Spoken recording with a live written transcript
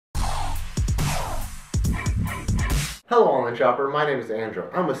Hello online shopper, my name is Andrew.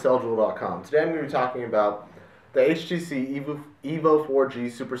 I'm with selljewel.com. Today I'm going to be talking about the HTC Evo 4G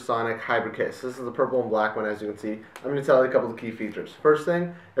Supersonic Hybrid Case. This is the purple and black one, as you can see. I'm going to tell you a couple of key features. First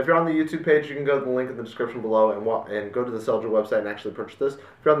thing, if you're on the YouTube page, you can go to the link in the description below and go to the Selljewel website and actually purchase this.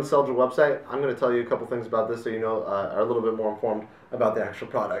 If you're on the Selljewel website, I'm going to tell you a couple things about this so you know are a little bit more informed about the actual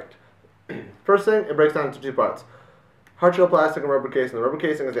product. First thing, it breaks down into two parts. Hard shell plastic and rubber casing. The rubber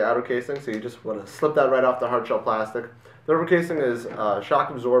casing is the outer casing, so you just want to slip that right off the hard shell plastic. The rubber casing is shock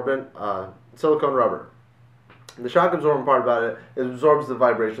absorbent silicone rubber. The shock absorbent part about it, it absorbs the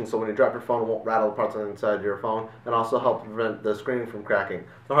vibration, so when you drop your phone, it won't rattle the parts on the inside of your phone, and also help prevent the screen from cracking.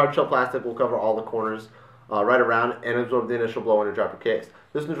 The hard shell plastic will cover all the corners right around and absorb the initial blow when you drop your case.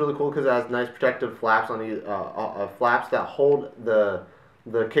 This one's really cool because it has nice protective flaps on the flaps that hold the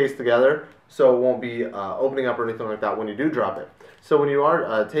case together, so it won't be opening up or anything like that when you do drop it. So when you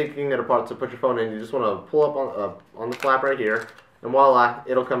are taking it apart to put your phone in, you just want to pull up on the flap right here, and voila,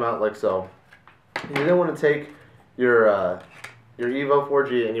 it'll come out like so. You then want to take your Evo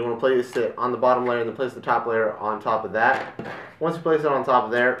 4G and you want to place it on the bottom layer and then place the top layer on top of that. Once you place it on top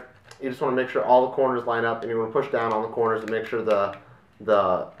of there, you just want to make sure all the corners line up, and you want to push down on the corners to make sure the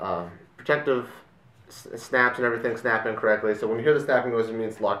protective snaps and everything snap in correctly. So when you hear the snapping noise, it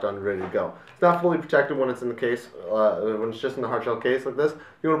means it's locked on and ready to go. It's not fully protected when it's in the case, when it's just in the hard shell case like this.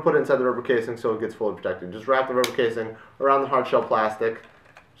 You want to put it inside the rubber casing so it gets fully protected. Just wrap the rubber casing around the hard shell plastic,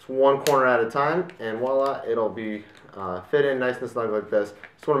 just one corner at a time, and voila, it'll be fit in nice and snug like this.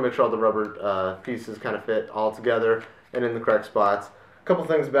 Just want to make sure all the rubber pieces kind of fit all together and in the correct spots. A couple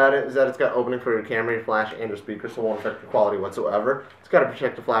things about it is that it's got opening for your camera, your flash, and your speaker, so it won't affect your quality whatsoever. It's got a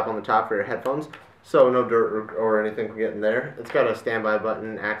protective flap on the top for your headphones, so no dirt or anything can get in there. It's got a standby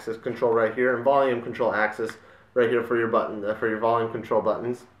button, access control right here, and volume control access right here for your button, for your volume control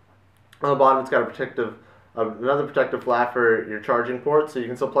buttons. On the bottom, it's got another protective flap for your charging port, so you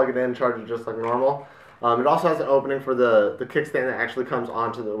can still plug it in and charge it just like normal. It also has an opening for the kickstand that actually comes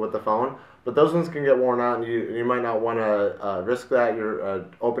onto with the phone, but those ones can get worn out, and you might not want to risk that. You're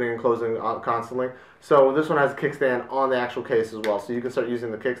opening and closing constantly. So this one has a kickstand on the actual case as well, so you can start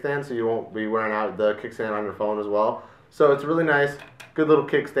using the kickstand so you won't be wearing out the kickstand on your phone as well. So it's really nice, good little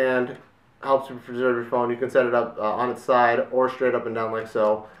kickstand, helps you preserve your phone. You can set it up on its side or straight up and down like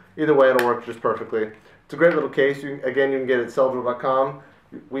so. Either way, it'll work just perfectly. It's a great little case. Again, you can get it at selljewel.com.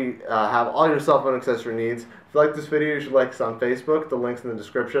 We have all your cell phone accessory needs. If you like this video, you should like us on Facebook. The link's in the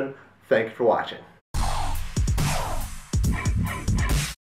description. Thank you for watching.